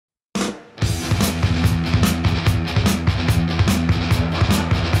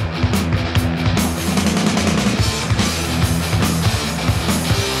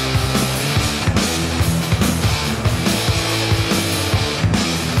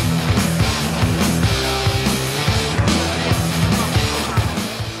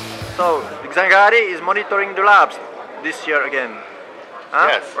So Xangati is monitoring the labs this year again. Huh?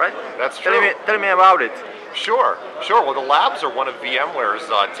 Yes, right? that's true. Tell me about it. Sure. Well, the labs are one of VMware's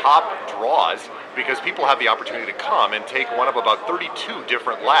top draws because people have the opportunity to come and take one of about 32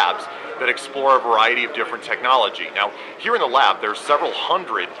 different labs that explore a variety of different technology. Now, here in the lab, there's several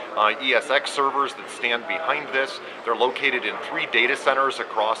hundred ESX servers that stand behind this. They're located in 3 data centers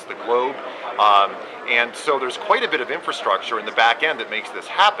across the globe. And so there's quite a bit of infrastructure in the back end that makes this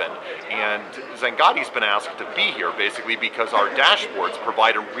happen. And Xangati's been asked to be here basically because our dashboards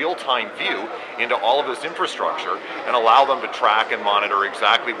provide a real-time view into all of this infrastructure and allow them to track and monitor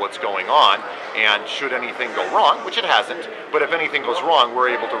exactly what's going on. And should anything go wrong, which it hasn't, but if anything goes wrong, we're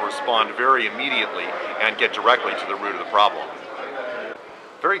able to respond very immediately and get directly to the root of the problem.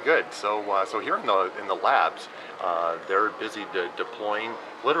 Very good. So here in the labs, they're busy deploying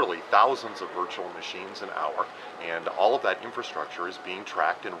literally thousands of virtual machines an hour, and all of that infrastructure is being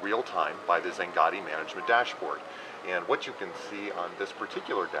tracked in real time by the Xangati management dashboard. And what you can see on this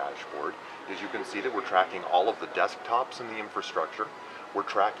particular dashboard is you can see that we're tracking all of the desktops in the infrastructure. We're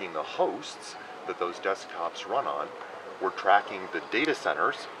tracking the hosts that those desktops run on. We're tracking the data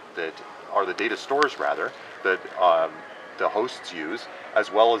centers that are the data stores rather that the hosts use,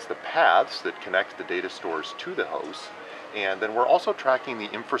 as well as the paths that connect the data stores to the hosts. And then we're also tracking the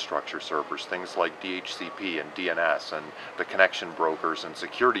infrastructure servers, things like DHCP and DNS and the connection brokers and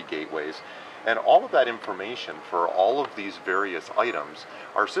security gateways. And all of that information for all of these various items,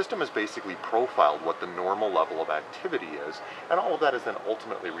 our system has basically profiled what the normal level of activity is, and all of that is then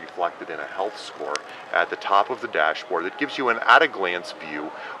ultimately reflected in a health score at the top of the dashboard that gives you an at-a-glance view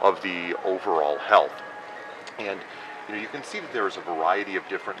of the overall health. And you can see that there's a variety of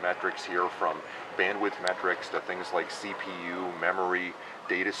different metrics here, from bandwidth metrics to things like CPU, memory,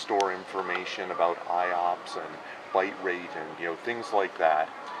 data store information about IOPS and byte rate and things like that.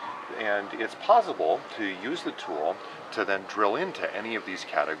 And it's possible to use the tool to then drill into any of these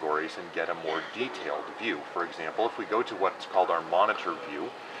categories and get a more detailed view. For example, if we go to what's called our monitor view,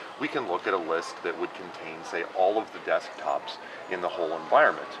 we can look at a list that would contain, say, all of the desktops in the whole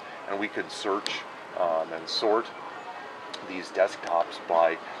environment. And we could search and sort these desktops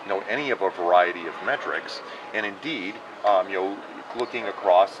by any of a variety of metrics. And indeed, looking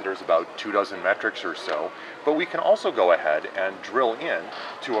across, there's about 24 metrics or so, but we can also go ahead and drill in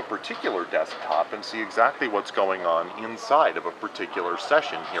to a particular desktop and see exactly what's going on inside of a particular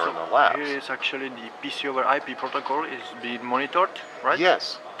session here in the labs. Here is actually the PC over IP protocol is being monitored, right?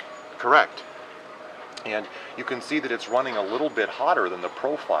 Yes, correct. And you can see that it's running a little bit hotter than the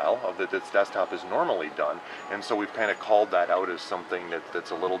profile of that this desktop is normally done, and so we've kind of called that out as something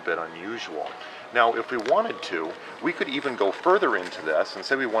that's a little bit unusual. Now, if we wanted to, we could even go further into this and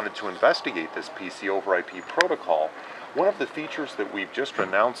say we wanted to investigate this PC over IP protocol. One of the features that we've just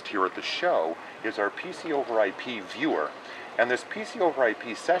announced here at the show is our PC over IP viewer. And this PC over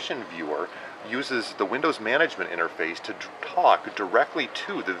IP session viewer uses the Windows management interface to talk directly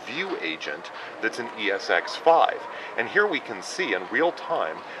to the view agent that's in ESX5. And here we can see in real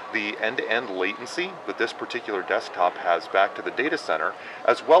time the end-to-end latency that this particular desktop has back to the data center,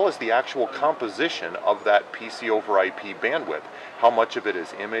 as well as the actual composition of that PC over IP bandwidth. How much of it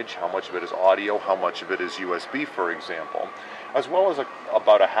is image, how much of it is audio, how much of it is USB, for example, as well as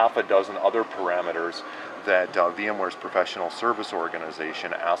about a half a dozen other parameters that VMware's professional service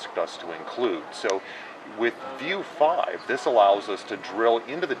organization asked us to include. So with View 5, this allows us to drill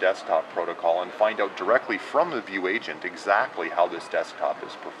into the desktop protocol and find out directly from the view agent exactly how this desktop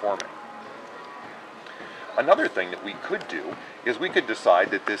is performing. Another thing that we could do is we could decide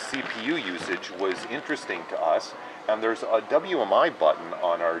that this CPU usage was interesting to us, and there's a WMI button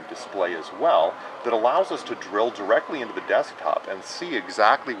on our display as well that allows us to drill directly into the desktop and see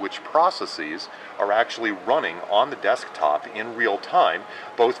exactly which processes are actually running on the desktop in real time,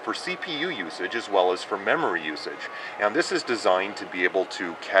 both for CPU usage as well as for memory usage. And this is designed to be able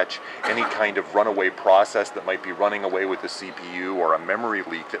to catch any kind of runaway process that might be running away with the CPU or a memory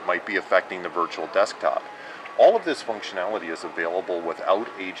leak that might be affecting the virtual desktop. All of this functionality is available without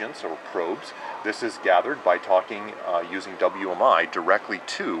agents or probes. This is gathered by talking using WMI directly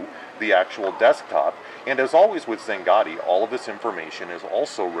to the actual desktop. And as always with Xangati, all of this information is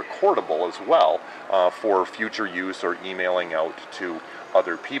also recordable as well for future use or emailing out to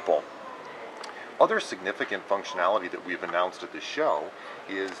other people. Other significant functionality that we've announced at the show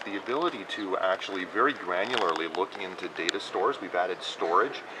is the ability to actually very granularly look into data stores. We've added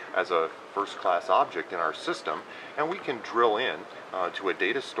storage as a first-class object in our system, and we can drill in to a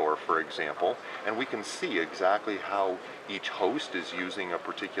data store, for example, and we can see exactly how each host is using a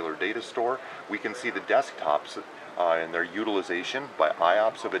particular data store. We can see the desktops and their utilization by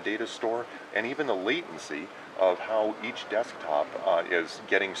IOPS of a data store, and even the latency of how each desktop is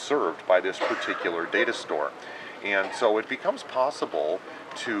getting served by this particular data store. And so it becomes possible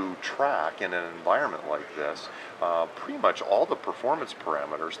to track in an environment like this pretty much all the performance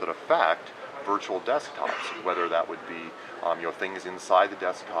parameters that affect virtual desktops, whether that would be things inside the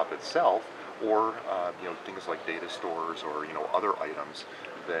desktop itself, or things like data stores, or other items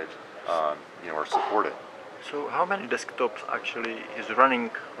that are supported. So how many desktops actually is running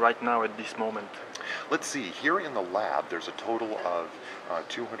right now at this moment? Let's see, here in the lab there's a total of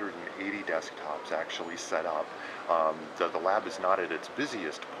 280 desktops actually set up. The lab is not at its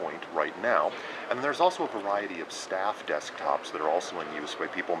busiest point right now, and there's also a variety of staff desktops that are also in use by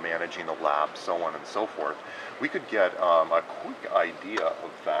people managing the lab, so on and so forth. We could get a quick idea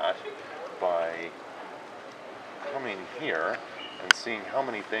of that by coming here and seeing how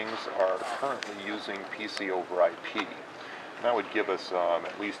many things are currently using PC over IP. And that would give us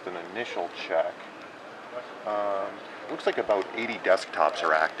at least an initial check. Looks like about 80 desktops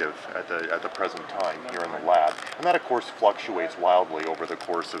are active at the present time here in the lab, and that of course fluctuates wildly over the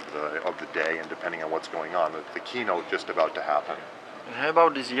course of the day and depending on what's going on. The keynote just about to happen. And how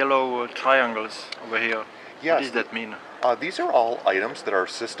about these yellow triangles over here? Yes, What does that mean? These are all items that our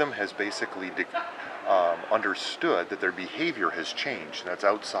system has basically understood that their behavior has changed, and that's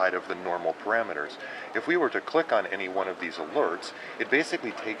outside of the normal parameters. If we were to click on any one of these alerts, it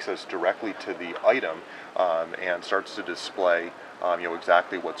basically takes us directly to the item and starts to display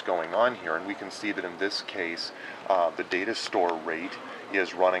exactly what's going on here. And we can see that in this case, the data store rate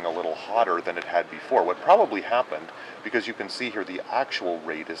is running a little hotter than it had before. What probably happened, because you can see here the actual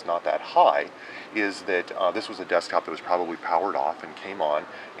rate is not that high, is that this was a desktop that was probably powered off and came on,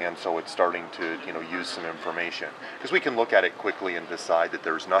 and so it's starting to use some information. Because we can look at it quickly and decide that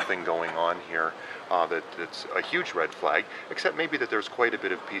there's nothing going on here that's a huge red flag, except maybe that there's quite a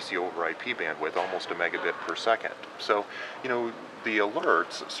bit of PC over IP bandwidth, almost a megabit per second. So, the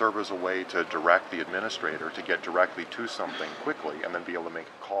alerts serve as a way to direct the administrator to get directly to something quickly and then be able to make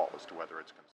a call as to whether it's